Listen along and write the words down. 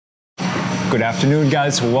Good afternoon,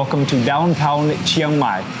 guys. Welcome to downtown Chiang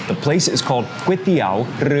Mai. The place is called Kway Teow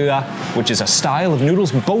Rua, which is a style of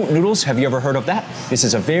noodles, boat noodles. Have you ever heard of that? This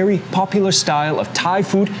is a very popular style of Thai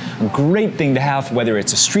food. A great thing to have, whether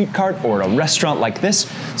it's a street cart or a restaurant like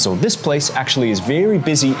this. So this place actually is very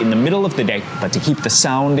busy in the middle of the day, but to keep the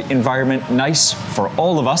sound environment nice for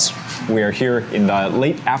all of us, we are here in the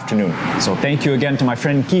late afternoon. So thank you again to my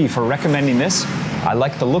friend Guy for recommending this. I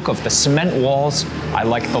like the look of the cement walls. I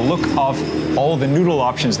like the look of all the noodle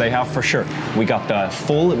options they have for sure. We got the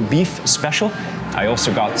full beef special. I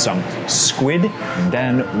also got some squid. And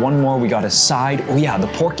then one more, we got a side. Oh yeah, the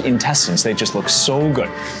pork intestines. They just look so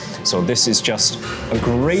good. So this is just a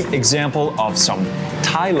great example of some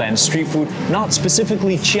Thailand street food, not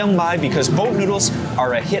specifically Chiang Mai because boat noodles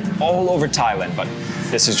are a hit all over Thailand, but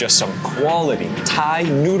this is just some quality Thai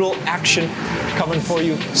noodle action coming for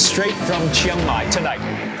you straight from Chiang Mai tonight.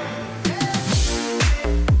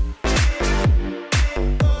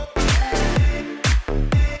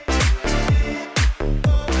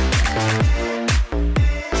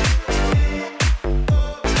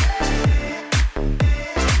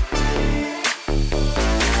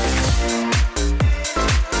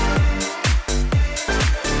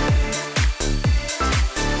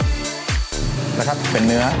 นะครับเป็น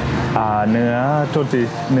เนื้อโทษที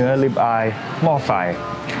เนื้อริบอายหม้อไฟ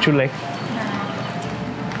ชุดเล็ก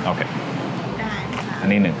โอเคได้ค่ะอัน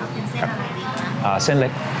นี้หนึ่งครับเส้นเล็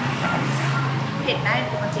กเผ็ดได้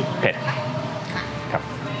ปกติเผ็ดครับ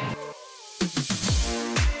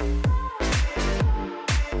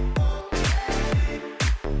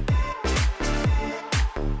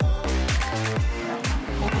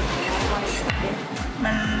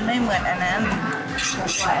มันไม่เหมือนอันนั้น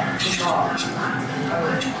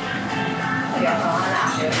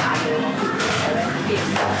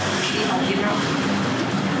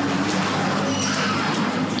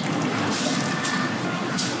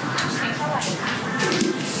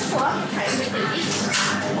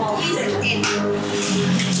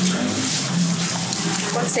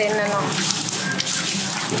ก็เซนนะเนาะ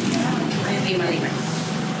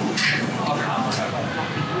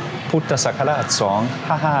พุทธศักราช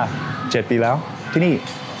2557 ปีแล้วที่นี่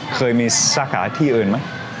เคยมีสาขาที่อื่นไหม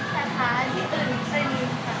สาขาที่อื่นเคยมี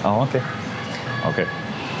ค่ะอ๋อโอเค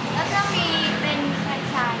แล้วก็มีเป็นแฟรน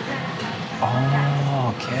ไชส์ด้วยนะคะอ๋อโ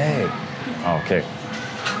อเค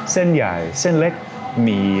เส้นใหญ่เส้นเล็ก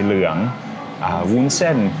มีเหลืองวุ้นเ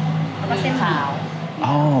ส้นแล้วก็เส้นขาว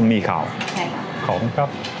อ๋อมีขาวใช่ค่ะขอบคุณครับ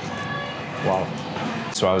ว้าว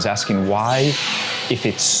So I was asking why if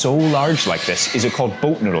it's so large like this, is it called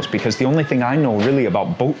boat noodles? Because the only thing I know really about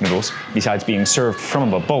boat noodles, besides being served from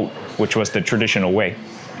a boat, which was the traditional way,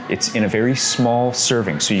 it's in a very small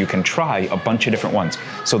serving, so you can try a bunch of different ones.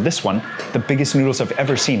 So this one, the biggest noodles I've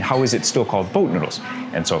ever seen, how is it still called boat noodles?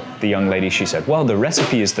 And so the young lady, she said, well, the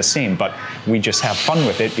recipe is the same, but we just have fun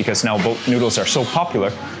with it because now boat noodles are so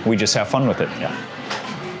popular, we just have fun with it. Yeah.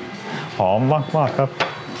 หอมมากๆครับ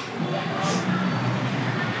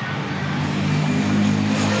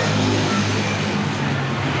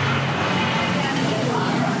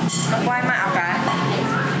ว่ายมาเอากัน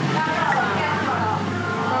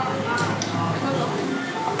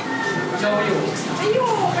โจอยู่ไม่อยู่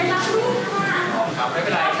ไปรับลูกค่ะครับไม่เป็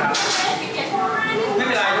นไรครับไม่เ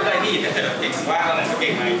ป็นไรพี่เก่งว่าอะไรก็เก่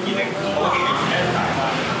งมาอีกทีนึงเพราะว่าเก่งอีกแค่สายมา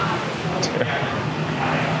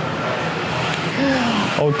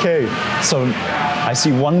Okay, so I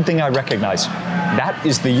see one thing I recognize. That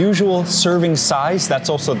is the usual serving size. That's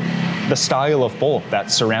also the style of bowl,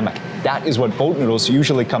 that ceramic. That is what boat noodles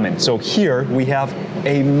usually come in. So here we have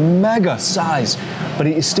a mega size, but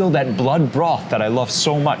it is still that blood broth that I love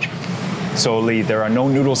so much. So Lee, there are no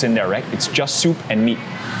noodles in there, right? It's just soup and meat.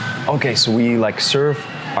 Okay, so we like serve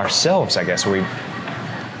ourselves, I guess.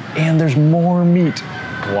 And there's more meat.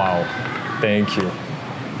 Wow, thank you.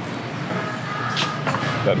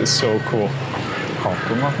 That is so cool.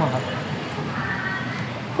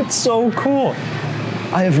 It's so cool.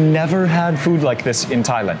 I have never had food like this in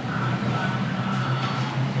Thailand.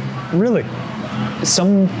 Really.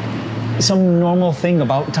 Some normal thing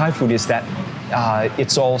about Thai food is that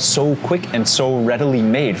it's all so quick and so readily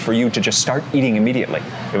made for you to just start eating immediately.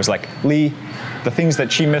 It was like Lee, the things that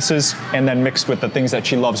she misses and then mixed with the things that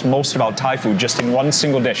she loves most about Thai food just in one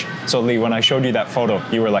single dish. So Lee, when I showed you that photo,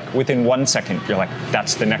 you were like, within 1 second, you're like,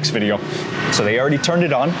 that's the next video. So they already turned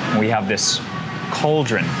it on. We have this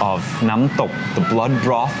cauldron of nam tok, the blood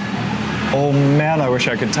broth. Oh man, I wish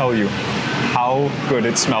I could tell you how good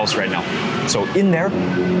it smells right now. So in there,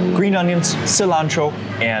 green onions, cilantro,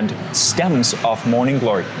 and stems of morning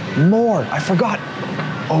glory. More, I forgot.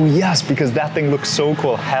 Oh yes, because that thing looks so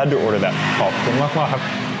cool. Had to order that. ขอบคุณมากๆครับ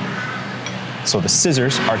So the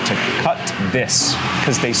scissors are to cut this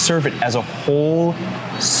because they serve it as a whole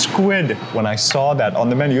squid. When I saw that on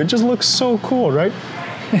the menu, it just looks so cool, right?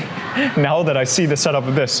 Now that I see the setup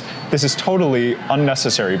of this is totally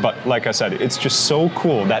unnecessary, but like I said, it's just so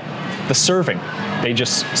cool that the serving, they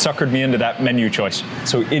just suckered me into that menu choice.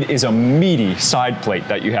 So it is a meaty side plate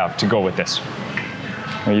that you have to go with this.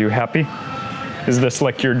 Are you happy? Is this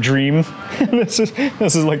like your dream? This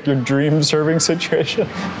is like your dream serving situation?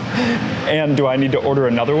 And do I need to order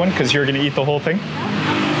another one because you're gonna eat the whole thing?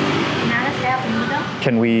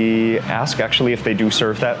 Can we ask actually if they do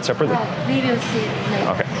serve that separately? Oh, we will see later.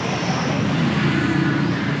 Okay.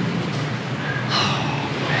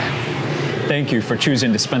 Thank you for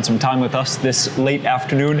choosing to spend some time with us this late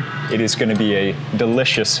afternoon. It is going to be a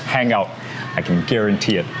delicious hangout. I can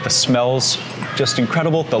guarantee it. The smells, just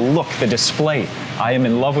incredible. The look, the display. I am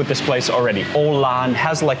in love with this place already. OLAAN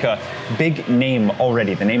has like a big name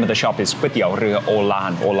already. The name of the shop is ก๋วยเตี๋ยวเรือ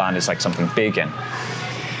OLAAN. OLAAN is like something big and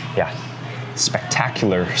yeah,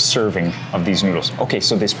 spectacular serving of these noodles. Okay,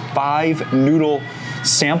 so this 5 noodle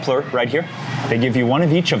sampler right here. They give you one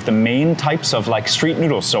of each of the main types of like street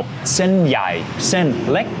noodles. So เส้นใหญ่ เส้น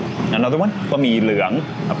เล็ก another one บะหมี่เหลือง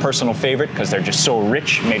a personal favorite because they're just so rich,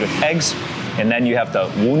 made with eggs. And then you have the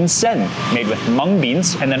วุ้นเส้น made with mung beans.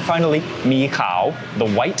 And then finally หมี่ขาว the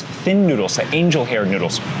white thin noodles, the angel hair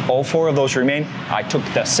noodles. All 4 of those remain. I took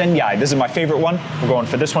the เส้นใหญ่. This is my favorite one. We're going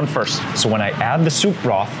for this one first. So when I add the soup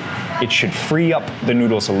broth, it should free up the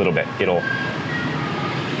noodles a little bit. It'll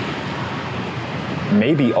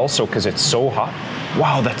maybe also because it's so hot.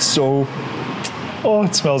 Wow, that's so, oh,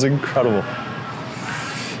 it smells incredible.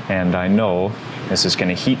 And I know this is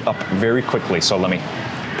gonna heat up very quickly. So let me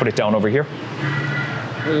put it down over here.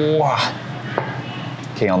 Wow.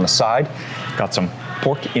 Okay, on the side, got some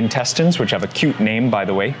pork intestines, which have a cute name, by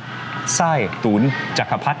the way. ไส้ตุ๋นจั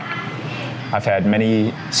กรพรรดิ I've had many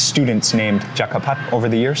students named Jakapat over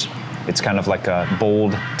the years. It's kind of like a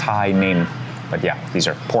bold Thai name. But yeah, these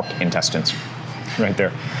are pork intestines right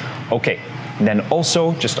there. Okay, then also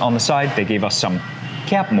just on the side, they gave us some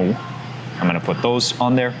kap mu. I'm gonna put those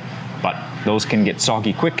on there, but those can get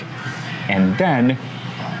soggy quick. And then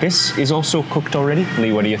this is also cooked already.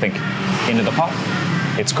 Lee, what do you think? Into the pot?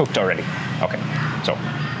 It's cooked already. Okay, so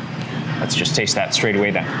let's just taste that straight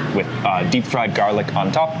away then with deep fried garlic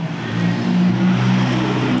on top.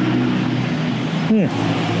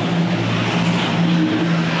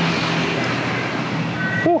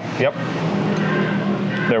 Whew, yep.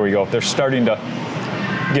 There we go. They're starting to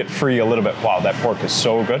get free a little bit. Wow, that pork is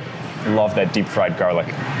so good. Love that deep fried garlic.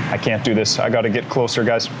 I can't do this. I got to get closer,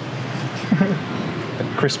 guys.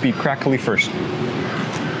 Crispy, crackly first.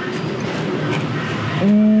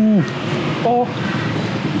 Oh.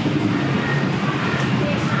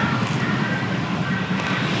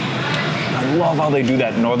 I love how they do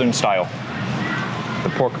that northern style. The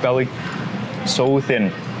pork belly, so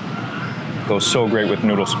thin. Goes so great with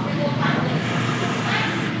noodles.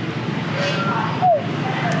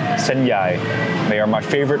 เส้นใหญ่ they are my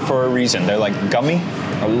favorite for a reason. They're like gummy.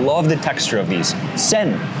 I love the texture of these. เส้น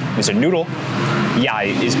is a noodle. ใหญ่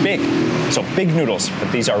is big. So big noodles. But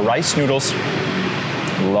these are rice noodles.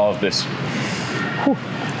 Love this.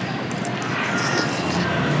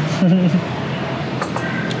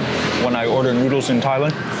 When I order noodles in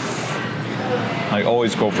Thailand, I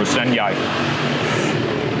always go for เส้นใหญ่.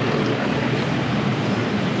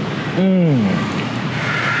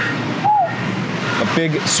 A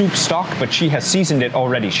big soup stock, but she has seasoned it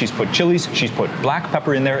already. She's put chilies, she's put black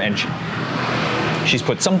pepper in there, and she's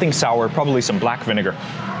put something sour, probably some black vinegar.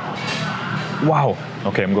 Wow.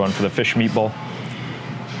 Okay, I'm going for the fish meatball.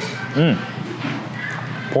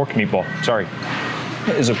 Pork meatball, sorry.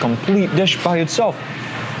 It is a complete dish by itself.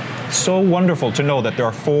 So wonderful to know that there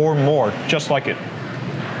are 4 more just like it.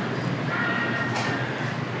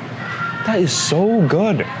 That is so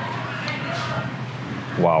good.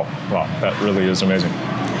 Wow, wow, that really is amazing.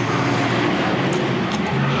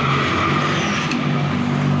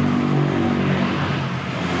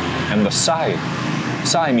 And the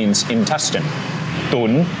sai means intestine.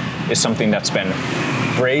 Tun is something that's been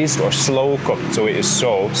braised or slow cooked, so it is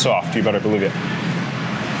so soft, you better believe it.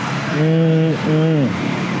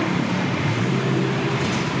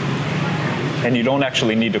 And you don't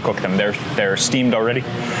actually need to cook them, they're steamed already.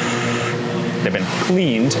 They've been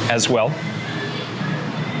cleaned as well.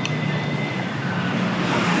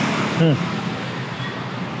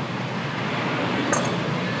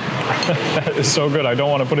 That is so good. I don't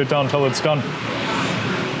want to put it down until it's done.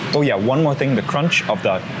 Oh yeah, one more thing. The crunch of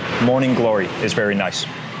the morning glory is very nice.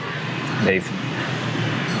 They've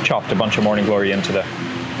chopped a bunch of morning glory into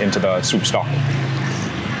the soup stock.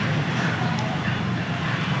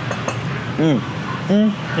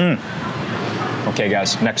 Okay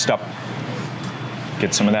guys, next up,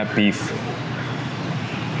 get some of that beef.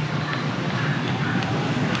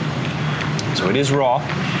 So it is raw.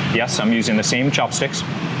 Yes, I'm using the same chopsticks,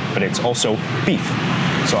 but it's also beef.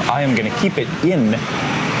 So I am gonna keep it in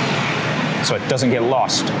so it doesn't get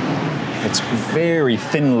lost. It's very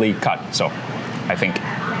thinly cut, so I think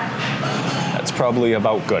that's probably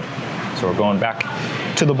about good. So we're going back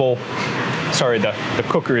to the bowl. Sorry, the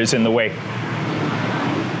cooker is in the way.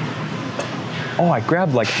 Oh, I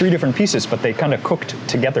grabbed like 3 different pieces, but they kind of cooked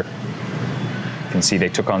together. You can see they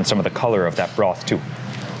took on some of the color of that broth too.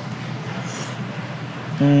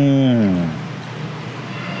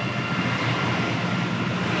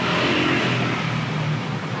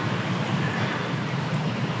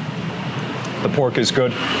 The pork is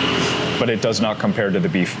good, but it does not compare to the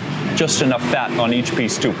beef. Just enough fat on each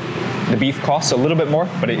piece too. The beef costs a little bit more,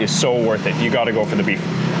 but it is so worth it. You gotta go for the beef.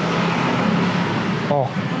 Oh,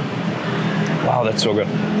 wow, that's so good.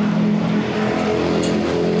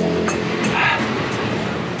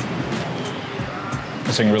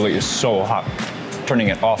 This thing really is so hot. Turning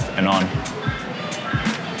it off and on.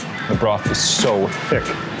 The broth is so thick,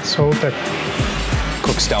 so thick.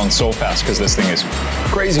 Cooks down so fast because this thing is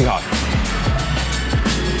crazy hot.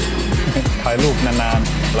 ถ่ายรูปนาน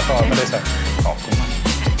ๆแล้วก็ไม่ได้ใส่ขอบคุณมาก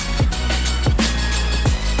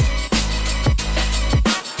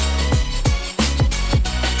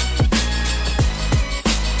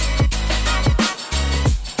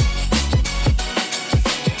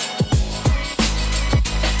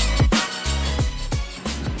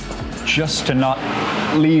Just to not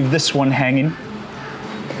leave this one hanging,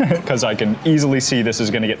 because I can easily see this is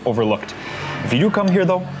going to get overlooked. If you do come here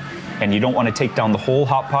though, and you don't want to take down the whole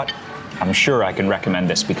hot pot, I'm sure I can recommend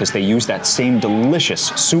this because they use that same delicious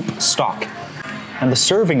soup stock. And the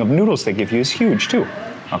serving of noodles they give you is huge too.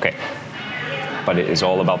 Okay, but it is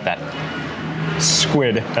all about that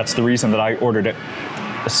squid. That's the reason that I ordered it.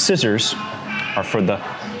 The scissors are for the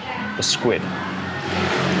squid.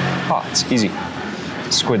 Ah, it's easy.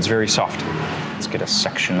 Squid's very soft. Let's get a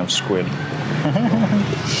section of squid.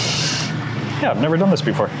 Yeah, I've never done this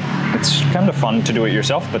before. It's kind of fun to do it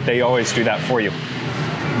yourself, but they always do that for you.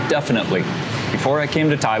 Definitely. Before I came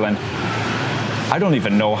to Thailand, I don't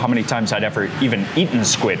even know how many times I'd ever even eaten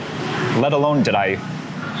squid, let alone did I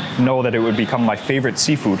know that it would become my favorite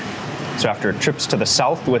seafood. So after trips to the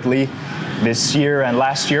south with Lee this year and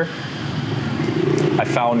last year, I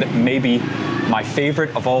found maybe my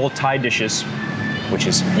favorite of all Thai dishes, which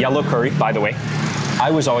is yellow curry, by the way.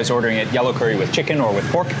 I was always ordering it yellow curry with chicken or with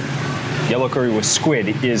pork. Yellow curry with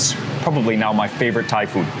squid is probably now my favorite Thai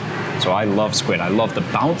food. So I love squid. I love the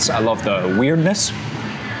bounce. I love the weirdness.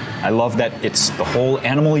 I love that it's the whole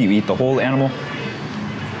animal. You eat the whole animal.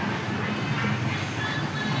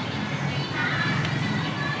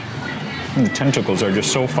 And the tentacles are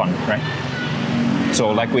just so fun, right? So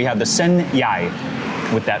like we had the sen yai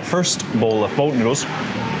with that first bowl of boat noodles.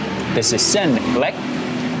 This is sen lek,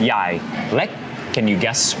 yai lek. Can you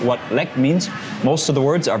guess what lek means? Most of the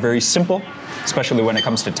words are very simple, especially when it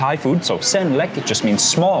comes to Thai food. So sen lek, it just means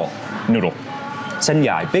small noodle. Sen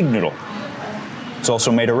yai, big noodle. It's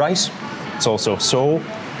also made of rice. It's also so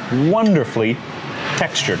wonderfully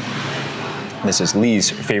textured. This is Lee's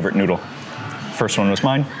favorite noodle. First one was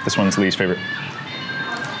mine, this one's Lee's favorite.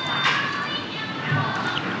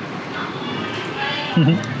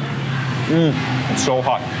 It's so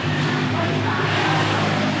hot.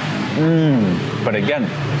 But again,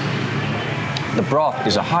 the broth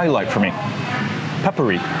is a highlight for me.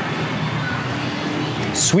 Peppery,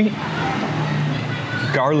 sweet,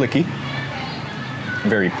 garlicky,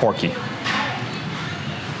 very porky.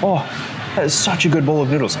 Oh, that is such a good bowl of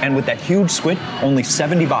noodles. And with that huge squid, only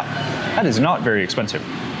 70 baht. That is not very expensive.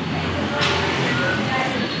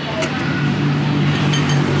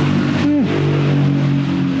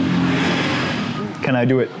 Can I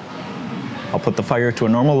do it? I'll put the fire to a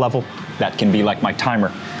normal level. That can be like my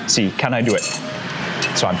timer. See, can I do it?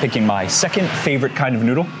 So I'm picking my second favorite kind of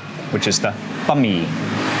noodle, which is the bami.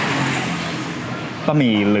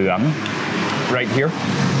 Bami leung, right here.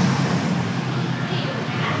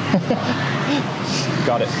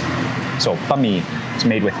 Got it. So bami is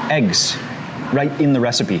made with eggs, right in the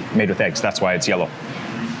recipe, made with eggs. That's why it's yellow.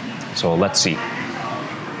 So let's see.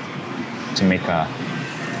 To make a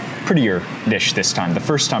prettier dish this time. The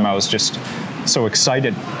first time I was just so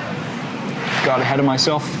excited. Got ahead of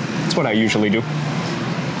myself. That's what I usually do.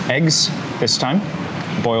 Eggs this time,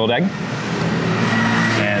 boiled egg.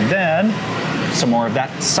 And then some more of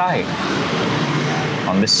that sai.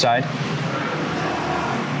 On this side,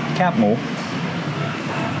 cap moo.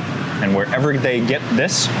 And wherever they get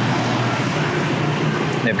this,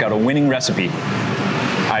 They've got a winning recipe.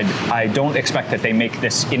 I don't expect that they make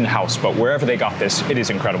this in-house, but wherever they got this, it is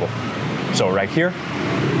incredible. So right here,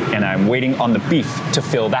 and I'm waiting on the beef to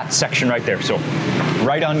fill that section right there. So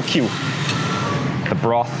right on cue. The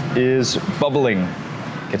broth is bubbling.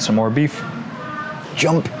 Get some more beef.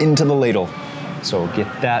 Jump into the ladle. So get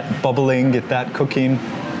that bubbling, get that cooking.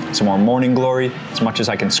 Some more morning glory, as much as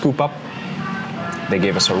I can scoop up. They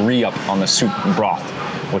gave us a re-up on the soup broth,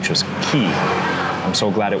 which was key. I'm so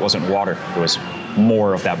glad it wasn't water. It was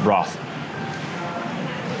more of that broth.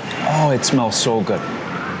 Oh, it smells so good.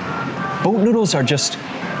 Boat noodles are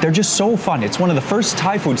they're just so fun. It's one of the first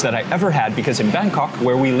Thai foods that I ever had because in Bangkok,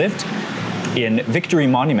 where we lived, in Victory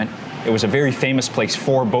Monument, it was a very famous place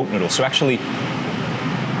for boat noodles. So actually,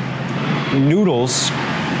 noodles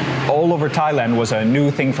all over Thailand was a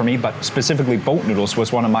new thing for me, but specifically boat noodles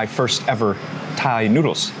was one of my first ever Thai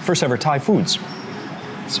noodles, first ever Thai foods.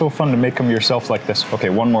 So fun to make them yourself like this. Okay,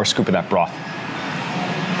 one more scoop of that broth,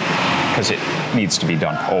 because it needs to be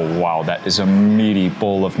done. Oh wow, that is a meaty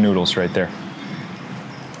bowl of noodles right there.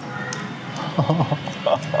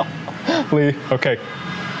 Lee, okay.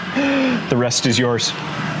 The rest is yours.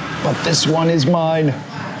 But this one is mine.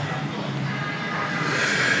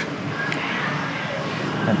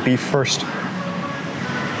 That beef first.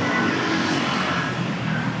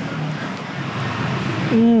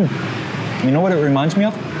 You know what it reminds me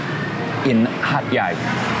of? In Hat Yai.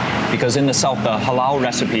 Because in the south, the halal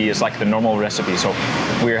recipe is like the normal recipe. So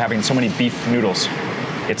we're having so many beef noodles.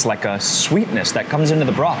 It's like a sweetness that comes into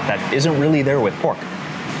the broth that isn't really there with pork.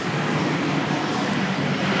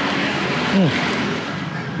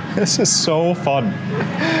 This is so fun.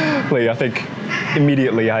 Lee, I think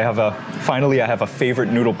immediately finally I have a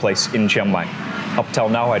favorite noodle place in Chiang Mai. Up till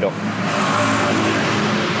now, I don't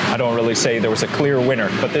really say there was a clear winner,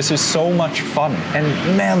 but this is so much fun. And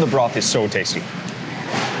man, the broth is so tasty.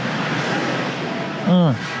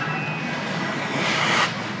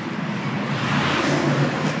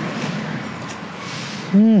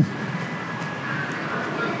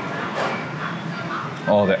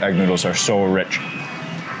 Oh, the egg noodles are so rich.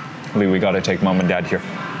 Lee, we gotta take mom and dad here.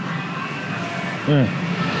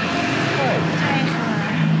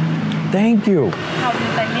 Thank you.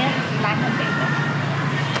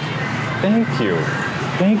 Thank you.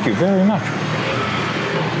 Thank you very much.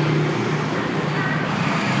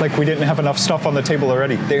 Like we didn't have enough stuff on the table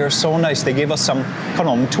already. They are so nice. They gave us some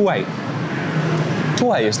khanom tuai.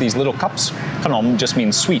 Tuai is these little cups. Khanom just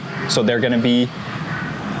means sweet. So they're gonna be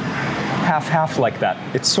half-half like that.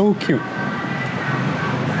 It's so cute.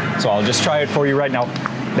 So I'll just try it for you right now.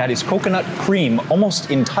 That is coconut cream almost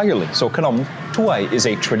entirely. So khanom tuai is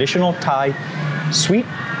a traditional Thai sweet.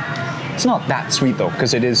 It's not that sweet though,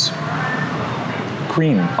 because it is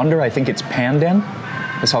cream. Under, I think it's pandan,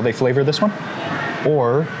 is how they flavor this one.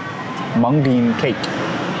 Or mung bean cake.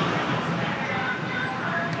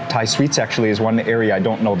 Thai sweets actually is one area I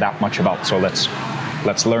don't know that much about, so let's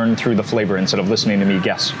learn through the flavor instead of listening to me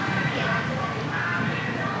guess.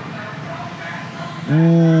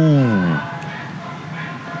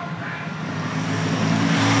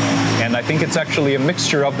 And I think it's actually a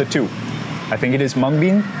mixture of the two. I think it is mung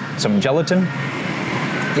bean, some gelatin.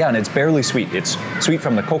 Yeah, and it's barely sweet. It's sweet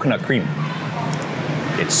from the coconut cream.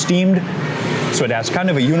 It's steamed, so it has kind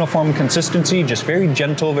of a uniform consistency, just very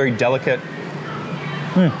gentle, very delicate.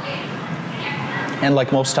 And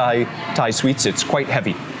like most Thai sweets, it's quite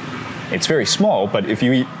heavy. It's very small, but if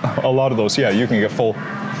you eat a lot of those, yeah, you can get full.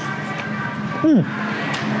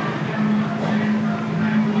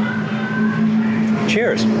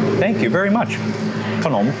 Cheers. Thank you very much.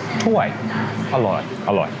 Khanom tuai. Alloy,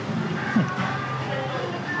 alloy.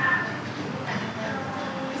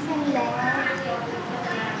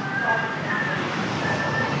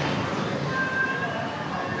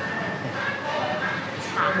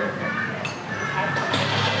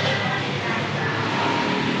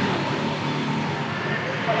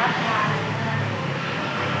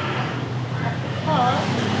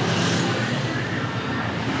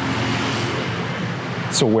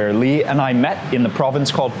 So where Lee and I met in the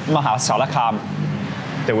province called Mahasarakham,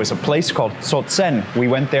 there was a place called Sot Sen. We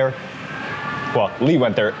went there, well, Lee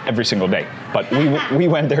went there every single day, but we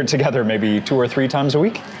went there together maybe 2 or 3 times a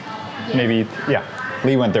week. Yeah. Maybe, yeah.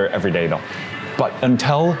 Lee went there every day though. But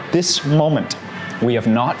until this moment, we have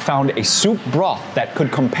not found a soup broth that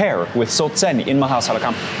could compare with Sot Sen in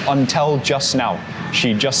Mahasarakham until just now.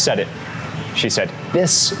 She just said it. She said,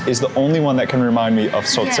 this is the only one that can remind me of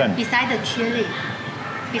Sot Sen. Besides the chili.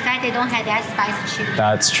 Besides, they don't have that spicy chili.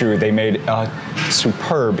 That's true. They made a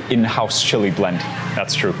superb in-house chili blend.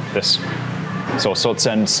 That's true. So Sot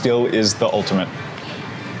Sen still is the ultimate.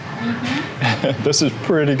 This is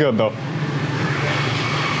pretty good though.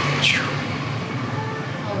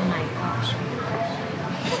 Oh my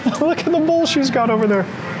gosh. Look at the bowl she's got over there.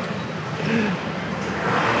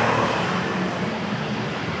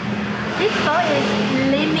 This bowl is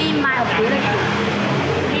limit my ability.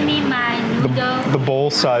 Limit my noodle. The bowl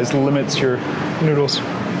size limits your noodles.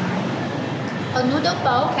 A noodle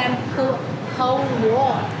bowl can put whole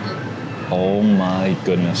wall in. Oh my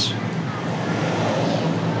goodness.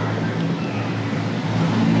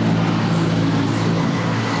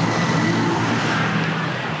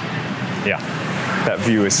 Yeah, that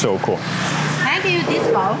view is so cool. Can I give you this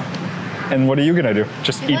bowl? And what are you gonna do?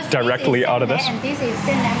 Just Because eat directly this is out of this? And this is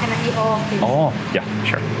thin, I'm gonna eat all of this. Oh, yeah,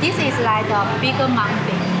 sure. This is like a bigger mung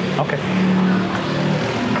bean. Okay.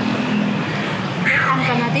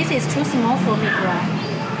 This is too small for me, right?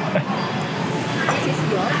 This is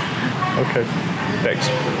yours. Okay, thanks.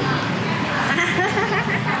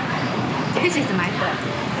 This is my turn.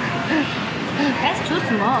 That's too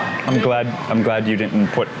small. I'm glad you didn't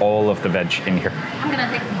put all of the veg in here. I'm gonna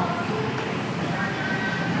take more.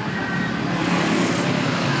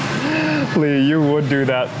 Lee, you would do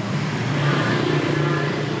that.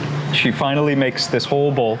 She finally makes this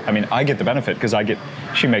whole bowl. I mean, I get the benefit because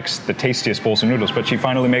she makes the tastiest bowls of noodles, but she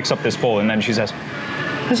finally makes up this bowl and then she says,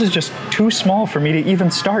 this is just too small for me to even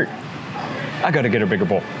start. I gotta get a bigger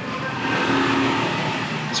bowl.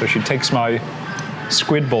 So she takes my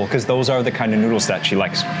squid bowl because those are the kind of noodles that she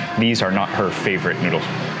likes. These are not her favorite noodles.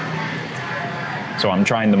 So I'm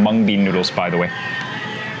trying the mung bean noodles, by the way.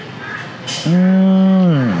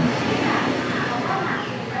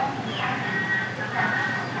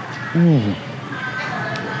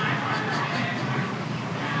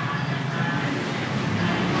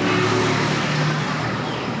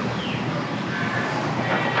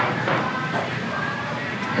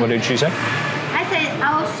 What did she say? I said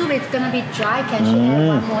our soup is gonna be dry. Can she add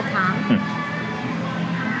one more time?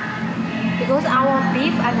 Because our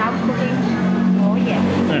beef are now cooking. Oh yeah.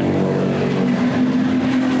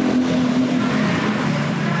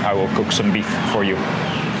 I will cook some beef for you.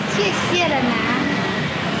 谢谢了呢.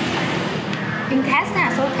 Intestine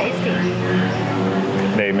are so tasty.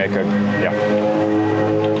 They make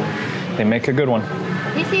a good one.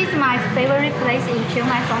 This is my favorite place in Chiang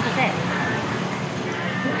Mai from today.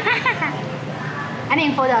 I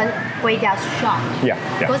mean for the kway teow shop. Yeah.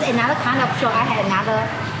 Because another kind of shop, I had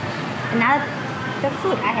the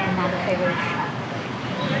food, I had another favorite shop.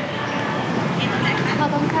 ขอบ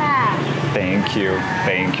คุณค่ะ Thank you.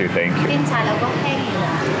 กินชาแล้วก็แห้งอยู่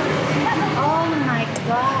Oh my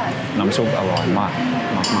god น้ำซุปอร่อยมาก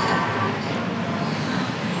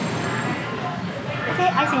Okay,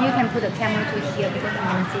 I think you can put the camera to here because I'm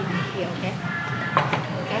gonna see from here, okay?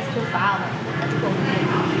 That's too far. Let's go here.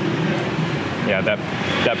 Yeah,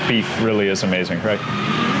 that beef really is amazing, right?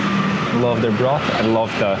 Love their broth. I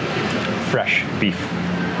love the fresh beef,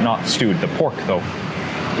 not stewed. The pork though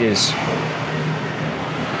is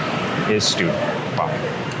stewed. Wow.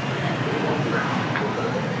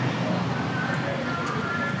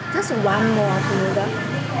 Just one more noodle.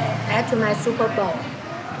 Add to my super bowl.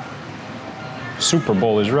 Super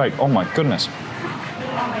Bowl is right. Oh my goodness.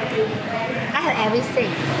 I have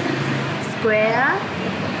everything. Square,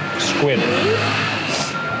 Squid. beef,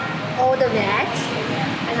 all the veg,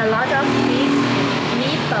 and a lot of beef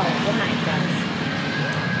meatball. Oh my gosh.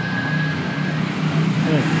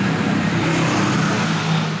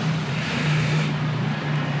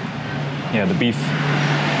 Yeah, the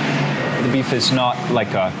beef is not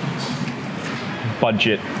like a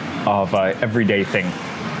budget of a everyday thing,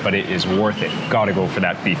 but it is worth it. Gotta go for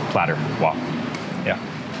that beef platter. Wow. Yeah.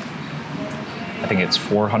 I think it's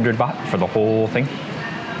 400 baht for the whole thing.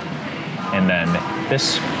 And then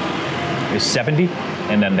this is 70.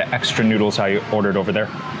 And then the extra noodles I ordered over there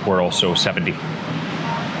were also 70.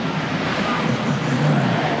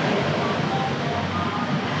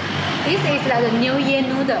 This is like a New Year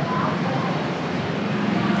noodle.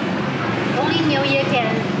 Only New Year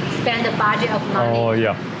can spend a budget of money Oh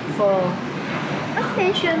yeah. for a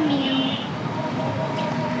station meal.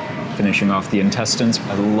 Finishing off the intestines.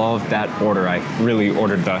 I love that order. I really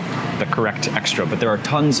ordered the correct extra, but there are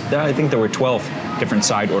tons. I think there were 12 different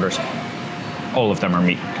side orders. All of them are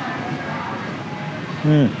meat.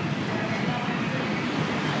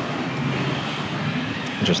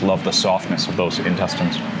 I just love the softness of those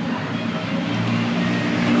intestines.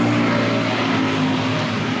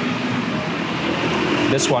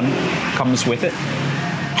 This one comes with it.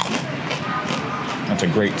 That's a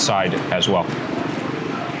great side as well.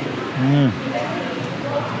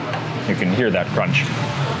 You can hear that crunch.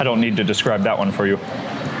 I don't need to describe that one for you.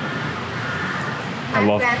 My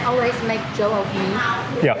love. friend always make joke of me.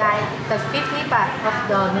 Yeah. Like the 50 baht of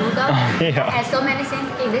the noodle Yeah. and so many things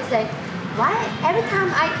in this. Like, why every time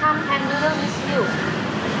I come have noodle with you,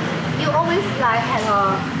 you always like have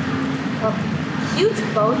a huge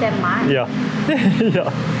bowl than mine. Yeah. Yeah.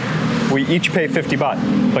 We each pay 50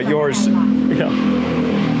 baht, but yours, yeah.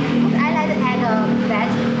 I like to add a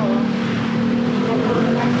vegetable.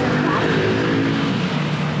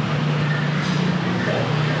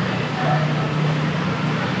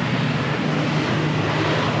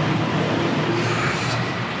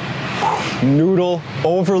 Noodle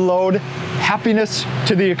overload, happiness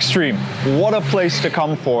to the extreme. What a place to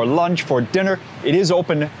come for lunch, for dinner. It is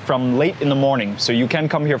open from late in the morning, so you can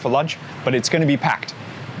come here for lunch, but it's going to be packed.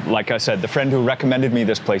 Like I said, the friend who recommended me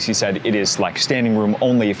this place, he said it is like standing room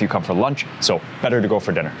only if you come for lunch, so better to go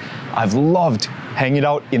for dinner. I've loved hanging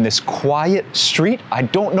out in this quiet street. I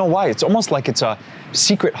don't know why. It's almost like it's a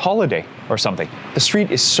secret holiday or something. The street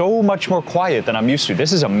is so much more quiet than I'm used to.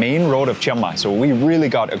 This is a main road of Chiang Mai, so we really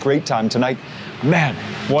got a great time tonight. Man,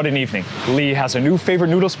 what an evening. Lee has a new favorite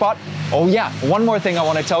noodle spot. Oh yeah, one more thing I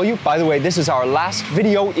want to tell you. By the way, this is our last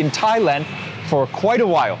video in Thailand for quite a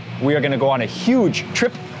while. We are going to go on a huge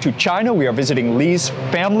trip to China. We are visiting Lee's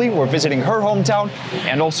family. We're visiting her hometown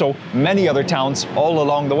and also many other towns all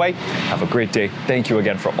along the way. Have a great day. Thank you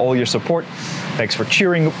again for all your support. Thanks for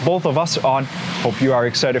cheering both of us on. Hope you are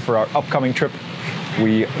excited for our upcoming trip.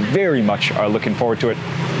 We very much are looking forward to it.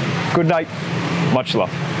 Good night. Much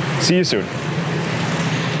love. See you soon.